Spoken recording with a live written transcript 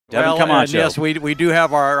Devin Camacho. Yes, we do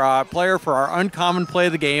have our player for our uncommon play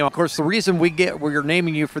of the game. Of course, the reason we're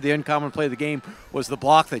naming you for the uncommon play of the game was the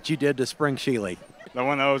block that you did to Spring Sheely. The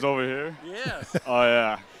one that was over here? Yes. Oh,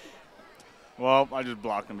 yeah. Well, I just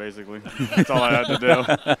blocked him, basically. That's all I had to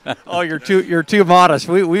do. Oh, you're too modest.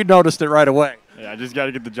 We noticed it right away. Yeah, I just got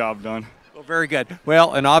to get the job done. Well, very good.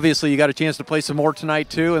 Well, and obviously you got a chance to play some more tonight,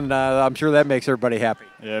 too, and I'm sure that makes everybody happy.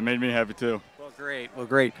 Yeah, it made me happy, too. Well,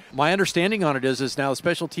 great. My understanding on it is now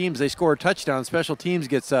special teams, they score a touchdown. Special teams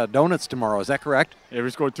gets donuts tomorrow. Is that correct? Yeah, we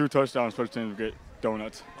scored 2 touchdowns. Special teams get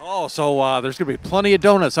donuts. Oh, so there's going to be plenty of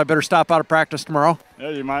donuts. I better stop out of practice tomorrow. Yeah,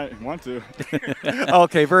 you might want to.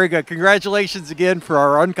 Okay, very good. Congratulations again for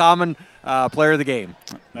our uncommon player of the game.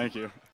 Thank you.